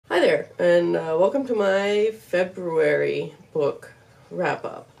there, and welcome to my February book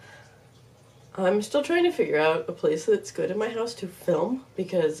wrap-up. I'm still trying to figure out a place that's good in my house to film,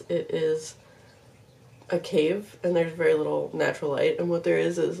 because it is a cave and there's very little natural light, and what there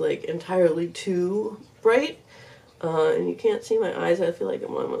is like entirely too bright, and you can't see my eyes. I feel like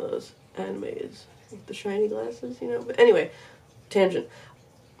I'm on one of those animes with the shiny glasses, you know? But anyway, tangent.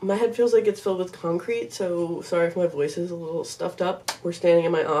 My head feels like it's filled with concrete, so sorry if my voice is a little stuffed up. We're standing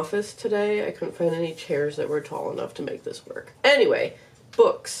in my office today. I couldn't find any chairs that were tall enough to make this work. Anyway,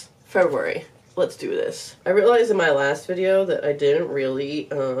 books. February. Let's do this. I realized in my last video that I didn't really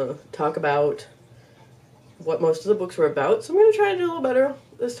talk about what most of the books were about, so I'm going to try to do a little better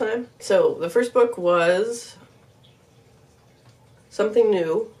this time. So, the first book was Something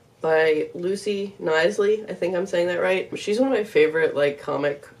New by Lucy Knisley. I think I'm saying that right. She's one of my favorite, like,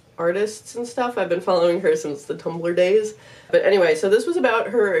 comic artists and stuff. I've been following her since the Tumblr days. But anyway, so this was about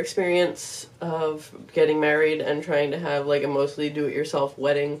her experience of getting married and trying to have, like, a mostly do-it-yourself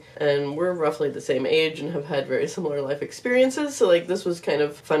wedding. And we're roughly the same age and have had very similar life experiences, so, like, this was kind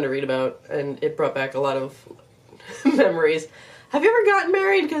of fun to read about, and it brought back a lot of memories. Have you ever gotten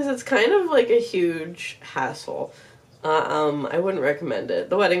married? Because it's kind of, like, a huge hassle. I wouldn't recommend it.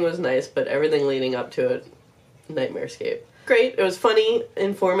 The wedding was nice, but everything leading up to it, nightmarescape. Great. It was funny,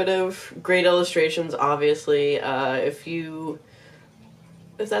 informative, great illustrations, obviously. If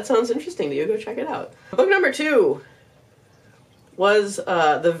that sounds interesting to you, go check it out. Book number 2 was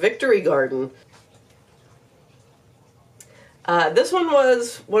The Victory Garden. This one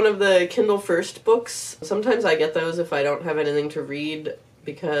was one of the Kindle First books. Sometimes I get those if I don't have anything to read,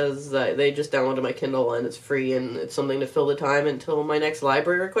 because they just downloaded my Kindle and it's free and it's something to fill the time until my next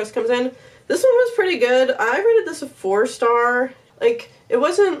library request comes in. This one was pretty good. I rated this a 4-star. Like, it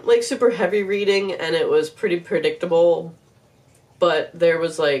wasn't, like, super heavy reading and it was pretty predictable, but there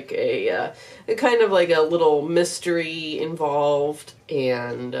was, like, a kind of, like, a little mystery involved,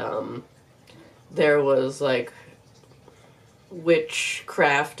 and there was, like,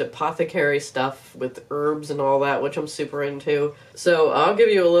 witchcraft, apothecary stuff with herbs and all that, which I'm super into. So I'll give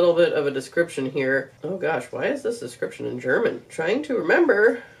you a little bit of a description here. Oh gosh, why is this description in German? Trying to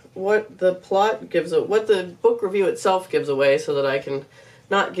remember what the plot gives, what the book review itself gives away, so that I can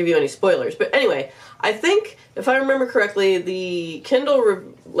not give you any spoilers. But anyway, I think, if I remember correctly, the Kindle,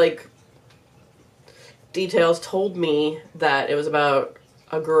 details told me that it was about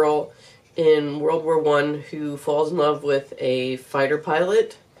a girl in World War I who falls in love with a fighter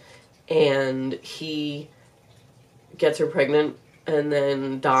pilot, and he gets her pregnant and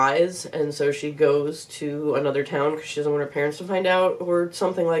then dies, and so she goes to another town because she doesn't want her parents to find out, or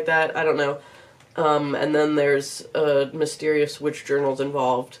something like that. I don't know. And then there's mysterious witch journals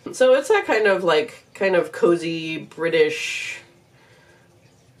involved. So it's that kind of cozy British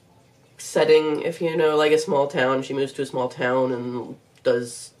setting, if you know, like a small town. She moves to a small town and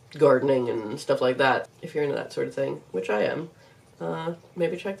does gardening and stuff like that. If you're into that sort of thing, which I am,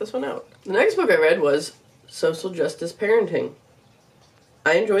 maybe check this one out. The next book I read was Social Justice Parenting.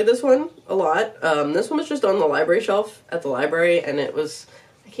 I enjoyed this one a lot. This one was just on the library shelf at the library, and it was,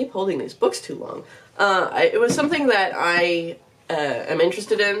 I keep holding these books too long. It was something that I am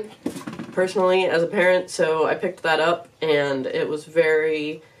interested in personally as a parent, so I picked that up, and it was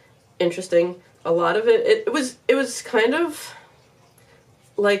very interesting. A lot of it was kind of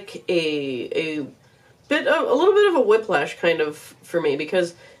like a little bit of a whiplash kind of for me,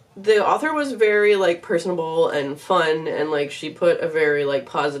 because the author was very, like, personable and fun, and, like, she put a very, like,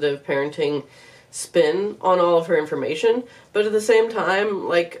 positive parenting spin on all of her information, but at the same time,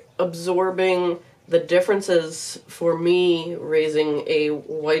 like, absorbing the differences for me raising a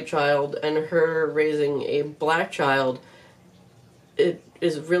white child and her raising a black child. It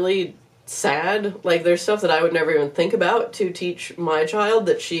is really sad. Like, there's stuff that I would never even think about to teach my child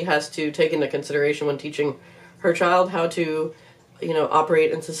that she has to take into consideration when teaching her child how to, you know,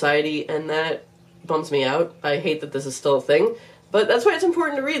 operate in society, and that bums me out. I hate that this is still a thing, but that's why it's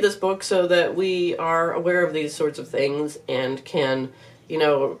important to read this book, so that we are aware of these sorts of things and can, you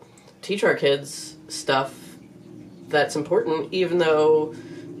know, teach our kids stuff that's important, even though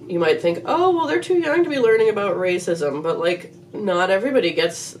you might think, oh, well, they're too young to be learning about racism, but, like, not everybody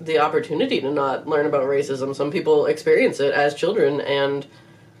gets the opportunity to not learn about racism. Some people experience it as children, and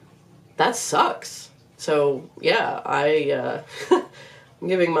that sucks. So, yeah, I'm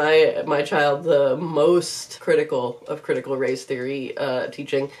giving my child the most critical of critical race theory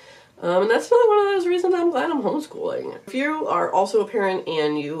teaching. And that's another one of those reasons I'm glad I'm homeschooling. If you are also a parent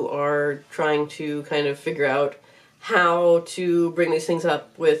and you are trying to kind of figure out how to bring these things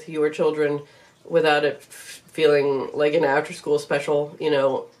up with your children without it feeling like an after-school special, you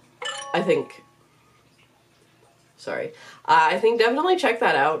know, I think... Sorry. I think definitely check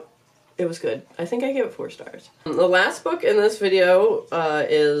that out. It was good. I think I gave it 4 stars. The last book in this video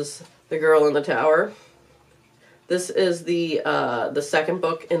is The Girl in the Tower. This is the second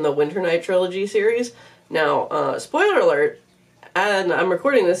book in the Winter Night trilogy series. Now, spoiler alert, and I'm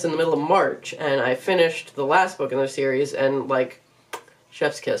recording this in the middle of March, and I finished the last book in the series, and, like,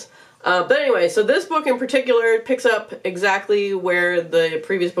 chef's kiss. But anyway, so this book in particular picks up exactly where the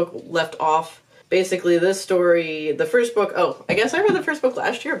previous book left off. Basically, this story, the first book, oh, I guess I read the first book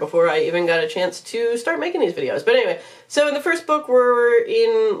last year before I even got a chance to start making these videos. But anyway, so in the first book, we're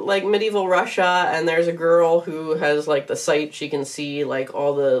in, like, medieval Russia, and there's a girl who has, like, the sight. She can see, like,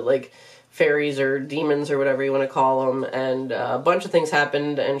 all the, like, fairies or demons or whatever you want to call them, and a bunch of things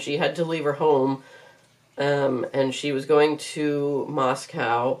happened, and she had to leave her home, and she was going to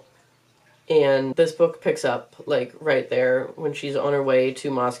Moscow. And this book picks up, like, right there when she's on her way to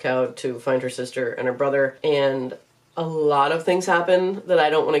Moscow to find her sister and her brother. And a lot of things happen that I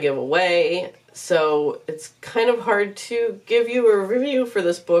don't want to give away. So it's kind of hard to give you a review for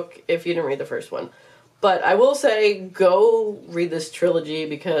this book if you didn't read the first one. But I will say, go read this trilogy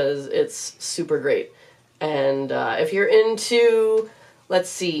because it's super great. And if you're into, let's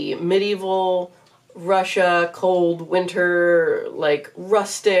see, medieval Russia, cold winter, like,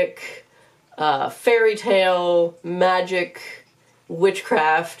 rustic... fairy tale, magic,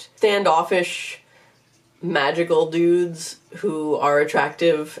 witchcraft, standoffish, magical dudes who are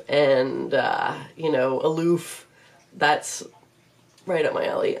attractive and, you know, aloof. That's right up my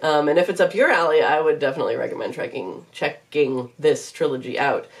alley. And if it's up your alley, I would definitely recommend checking this trilogy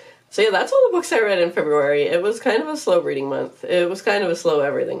out. So yeah, that's all the books I read in February. It was kind of a slow reading month. It was kind of a slow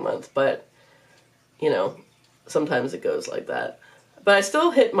everything month, but, you know, sometimes it goes like that. But I still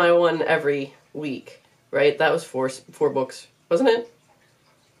hit my one every week, right? That was four books, wasn't it?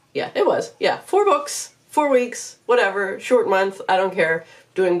 Yeah, it was. Yeah, 4 books, 4 weeks, whatever, short month, I don't care.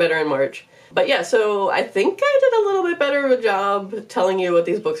 Doing better in March. But yeah, so I think I did a little bit better of a job telling you what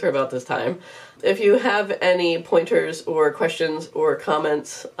these books are about this time. If you have any pointers or questions or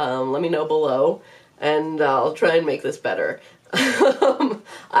comments, let me know below, and I'll try and make this better.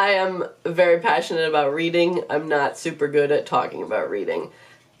 I am very passionate about reading. I'm not super good at talking about reading,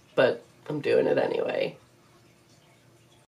 but I'm doing it anyway.